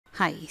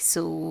Hi,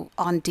 so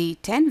on day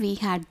 10 we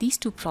had these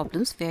two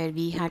problems where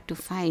we had to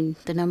find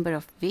the number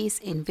of ways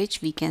in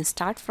which we can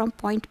start from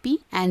point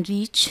P and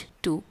reach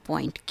to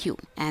point Q.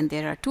 And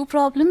there are two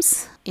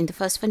problems. In the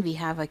first one we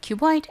have a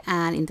cuboid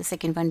and in the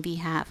second one we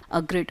have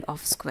a grid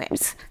of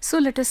squares. So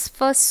let us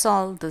first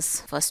solve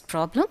this first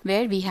problem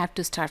where we have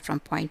to start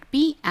from point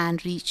P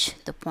and reach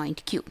the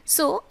point Q.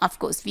 So of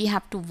course we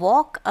have to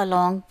walk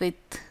along with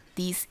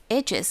these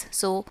edges.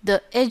 So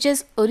the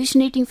edges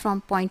originating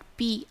from point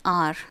P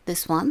are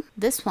this one,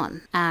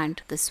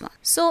 and this one.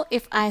 So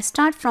if I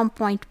start from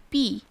point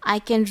P, I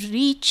can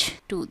reach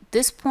to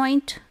this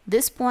point,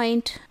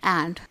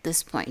 and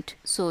this point.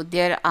 So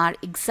there are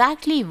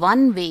exactly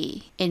one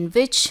way in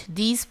which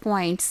these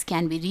points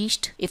can be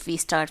reached if we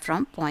start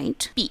from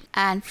point P.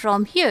 And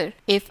from here,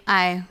 if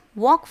I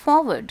walk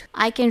forward,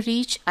 I can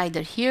reach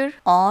either here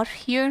or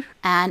here,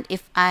 and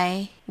if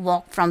I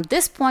walk from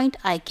this point,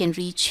 I can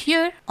reach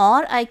here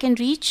or I can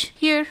reach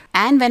here,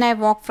 and when I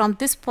walk from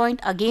this point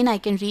again, I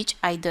can reach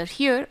either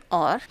here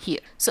or here.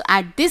 So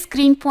at this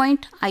green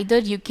point, either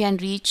you can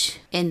reach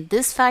in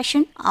this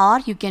fashion or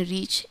you can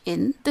reach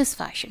in this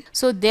fashion.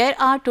 So there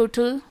are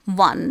total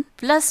 1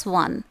 plus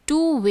 1,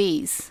 2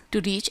 ways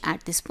to reach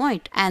at this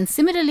point. And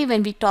similarly,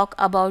 when we talk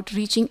about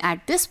reaching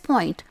at this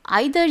point,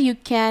 either you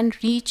can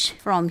reach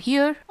from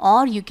here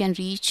or you can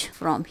reach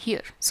from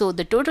here. So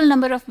the total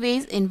number of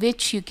ways in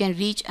which you can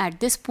reach at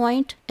this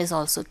point is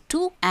also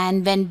 2.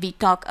 And when we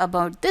talk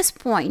about this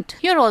point,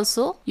 here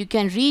also you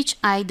can reach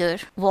either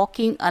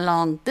walking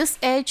along this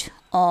edge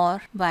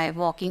or by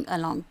walking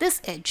along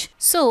this edge.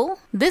 So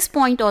this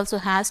point also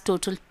has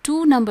total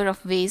 2 number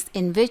of ways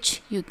in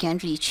which you can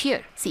reach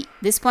here. See,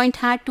 this point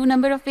had 2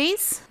 number of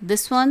ways,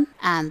 this one,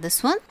 and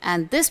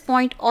this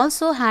point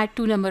also had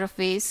 2 number of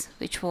ways,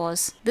 which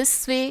was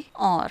this way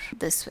or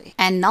this way.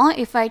 And now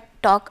if I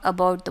talk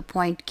about the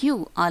point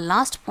Q, our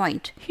last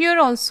point, here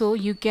also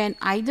you can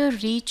either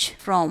reach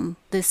from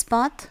this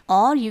path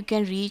or you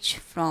can reach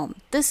from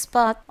this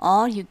path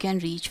or you can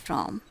reach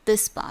from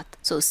this path.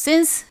 So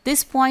since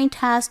this point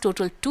has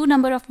total 2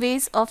 number of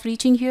ways of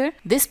reaching here,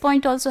 this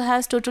point also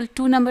has total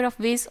 2 number of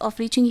ways of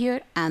reaching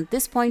here, and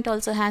this point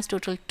also has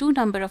total 2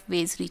 number of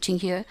ways reaching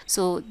here.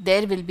 So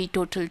there will be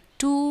total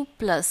 2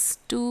 plus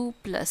 2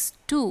 plus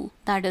 2,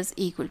 that is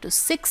equal to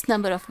 6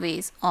 number of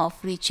ways of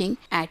reaching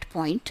at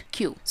point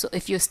Q. So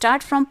if you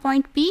start from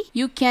point P,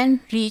 you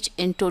can reach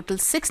in total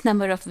 6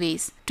 number of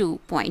ways to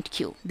point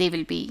Q. They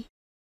will be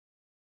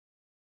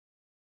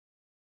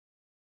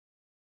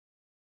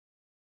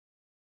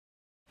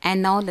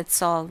And now let's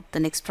solve the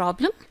next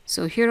problem.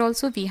 So here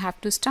also we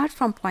have to start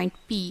from point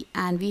P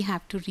and we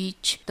have to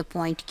reach the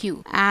point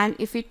Q. And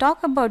if we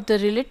talk about the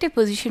relative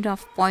position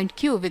of point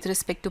Q with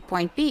respect to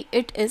point P,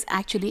 it is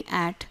actually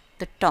at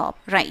the top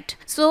right.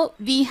 So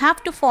we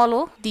have to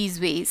follow these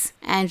ways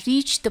and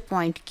reach the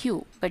point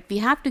Q. But we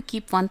have to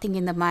keep one thing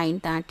in the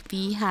mind, that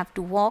we have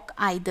to walk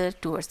either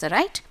towards the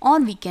right or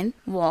we can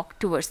walk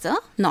towards the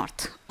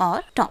north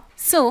or top.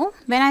 So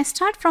when I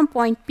start from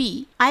point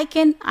P, I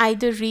can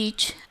either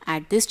reach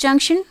at this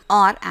junction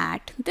or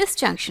at this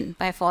junction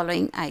by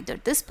following either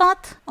this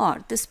path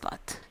or this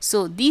path.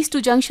 So these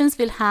two junctions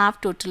will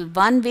have total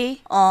 1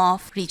 way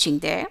of reaching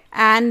there.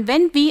 And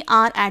when we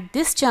are at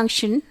this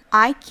junction,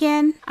 I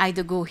can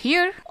either go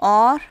here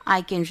or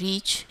I can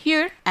reach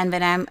here. And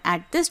when I'm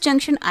at this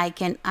junction, I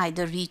can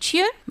either reach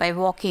here by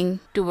walking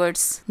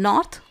towards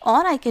north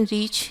or I can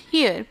reach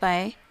here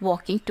by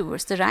walking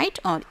towards the right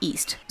or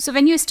east. So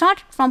when you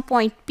start from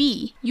point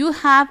P, you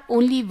have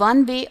only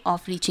 1 way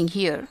of reaching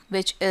here,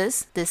 which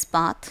is this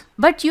path.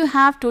 But you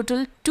have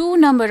total 2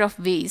 number of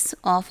ways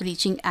of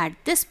reaching at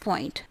this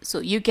point. So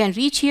you can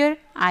reach here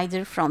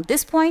either from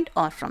this point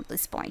or from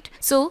this point.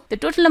 So the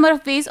total number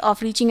of ways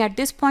of reaching at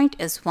this point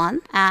is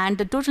 1, and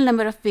the total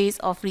number of ways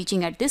of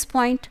reaching at this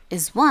point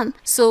is 1.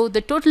 So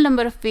the total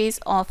number of ways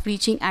of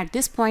reaching at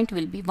this point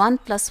will be 1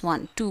 plus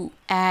 1, 2.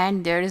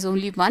 And there is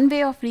only 1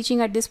 way of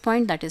reaching at this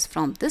point, that is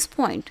from this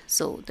point.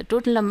 So the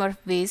total number of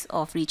ways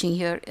of reaching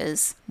here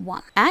is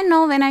 1. And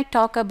now when I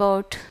talk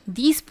about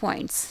these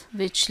points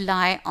which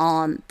lie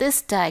on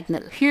this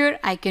diagonal, here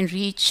I can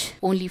reach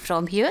only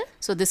from here.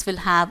 So this will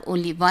have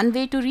only 1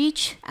 way to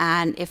reach.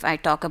 And if I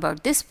talk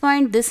about this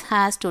point, this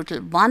has total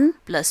 1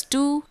 plus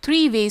 2,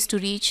 3 ways to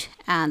reach.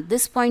 And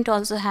this point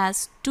also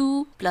has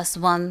 2 plus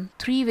 1,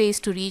 3 ways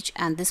to reach,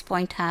 and this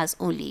point has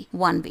only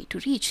 1 way to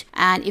reach.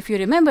 And if you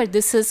remember,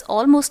 this is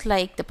almost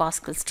like the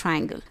Pascal's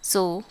triangle.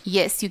 So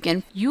yes, you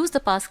can use the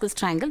Pascal's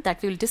triangle,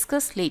 that we will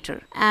discuss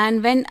later.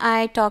 And when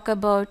I talk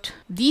about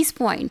these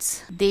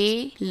points,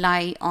 they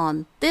lie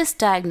on this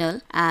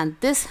diagonal, and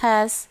this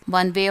has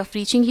 1 way of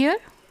reaching here,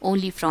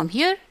 only from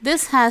here.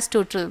 This has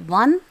total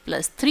 1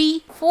 plus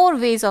 3, 4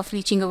 ways of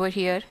reaching over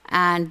here,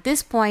 and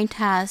this point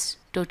has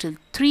total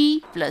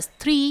 3 plus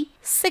 3,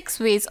 6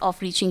 ways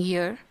of reaching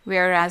here,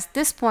 whereas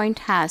this point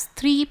has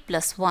 3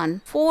 plus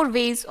 1, 4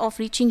 ways of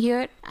reaching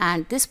here,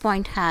 and this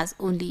point has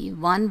only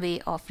 1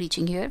 way of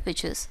reaching here,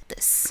 which is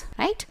this,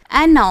 right?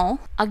 And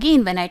now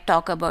again when I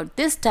talk about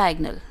this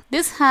diagonal,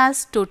 this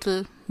has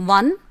total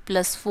 1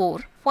 plus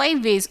 4,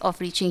 5 ways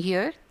of reaching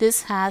here.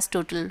 This has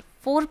total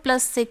 4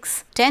 plus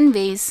 6, 10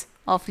 ways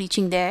of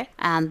reaching there,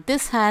 and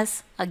this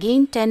has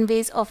again 10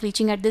 ways of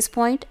reaching at this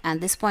point,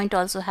 and this point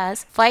also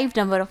has 5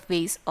 number of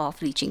ways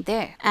of reaching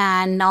there.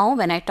 And now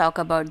when I talk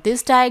about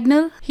this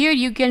diagonal, here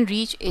you can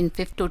reach in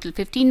total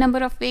 15 number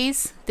of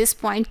ways. This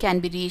point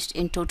can be reached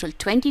in total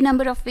 20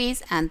 number of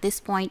ways, and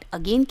this point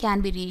again can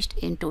be reached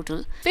in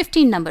total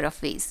 15 number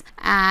of ways.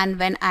 And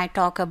when I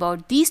talk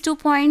about these 2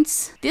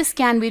 points, this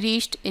can be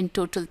reached in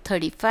total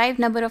 35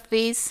 number of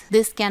ways.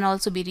 This can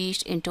also be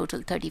reached in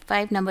total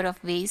 35 number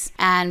of ways.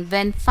 And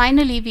when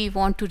finally we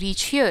want to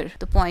reach here,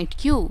 the point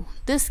Q,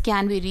 this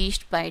can be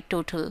reached by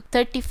total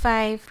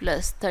 35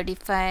 plus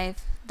 35,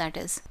 that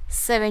is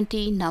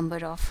 70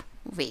 number of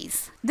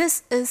ways.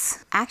 This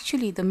is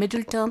actually the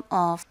middle term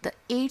of the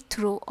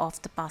 8th row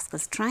of the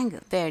Pascal's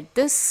triangle, where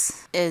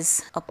this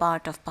is a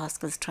part of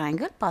Pascal's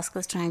triangle.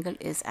 Pascal's triangle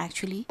is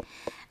actually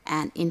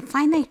an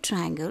infinite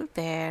triangle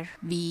where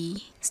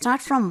we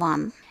start from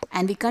 1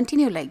 and we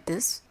continue like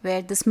this,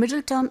 where this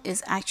middle term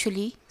is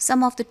actually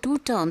sum of the 2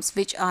 terms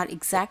which are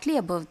exactly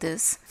above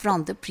this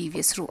from the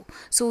previous row.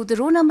 So the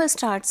row number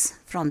starts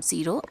from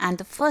 0, and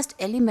the first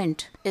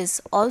element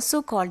is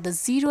also called the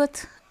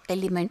 0th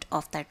element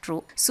of that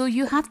row. So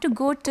you have to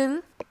go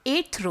till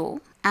 8th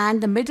row,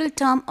 and the middle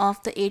term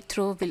of the 8th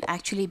row will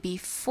actually be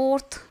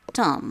 4th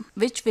term,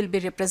 which will be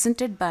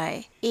represented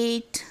by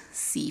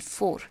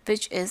 8C4,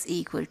 which is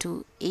equal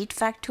to 8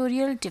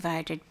 factorial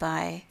divided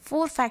by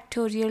 4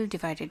 factorial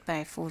divided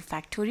by 4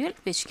 factorial,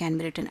 which can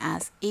be written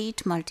as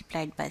 8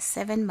 multiplied by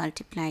 7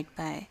 multiplied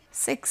by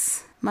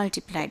 6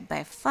 multiplied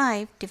by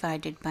 5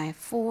 divided by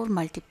 4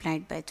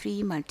 multiplied by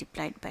 3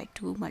 multiplied by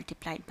 2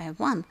 multiplied by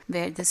 1,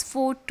 where this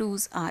 4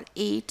 2's are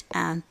 8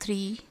 and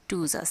 3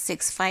 2's are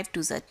 6, 5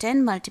 2's are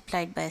 10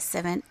 multiplied by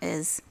 7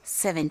 is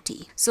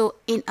 70. So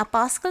in a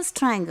Pascal's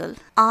triangle,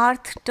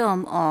 rth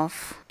term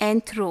of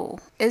nth row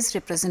is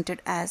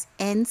represented as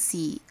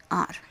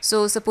NCR.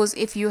 So suppose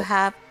if you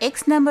have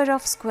x number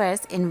of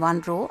squares in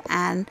one row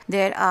and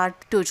there are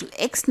total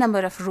x number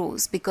of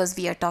rows, because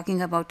we are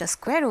talking about a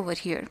square over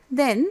here,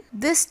 then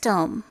this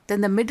term,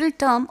 then the middle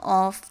term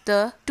of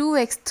the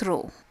 2x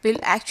row will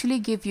actually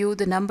give you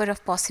the number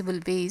of possible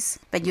ways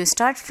when you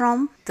start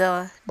from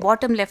the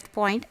bottom left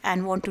point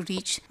and want to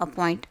reach a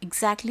point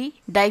exactly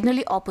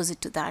diagonally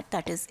opposite to that.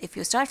 That is, if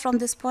you start from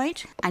this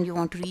point and you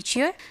want to reach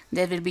here,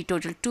 there will be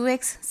total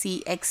 2x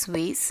cx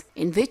ways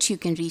in which you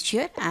can reach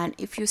here, and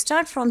if you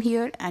start from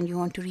here and you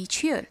want to reach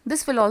here,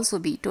 this will also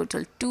be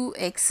total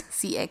 2x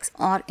cx,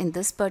 or in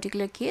this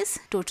particular case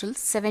total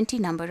 70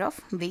 number of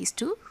ways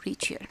to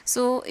reach here.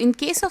 So in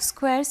case of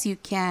squares you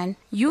can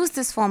use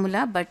this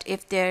formula, but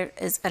if there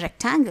is a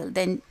rectangle,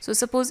 then so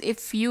suppose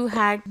if you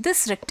had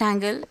this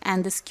rectangle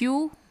and this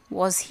Q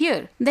was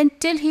here, then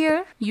till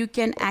here you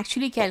can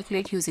actually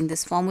calculate using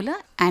this formula,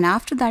 and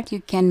after that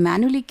you can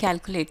manually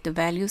calculate the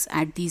values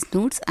at these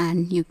nodes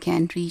and you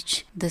can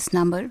reach this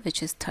number,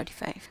 which is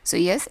 35. So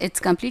yes, it's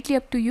completely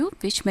up to you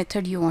which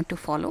method you want to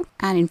follow,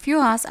 and in few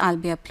hours I'll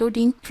be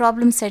uploading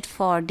problem set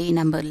for day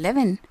number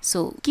 11.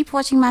 So keep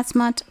watching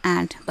MathSmart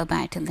and bye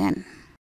bye till then.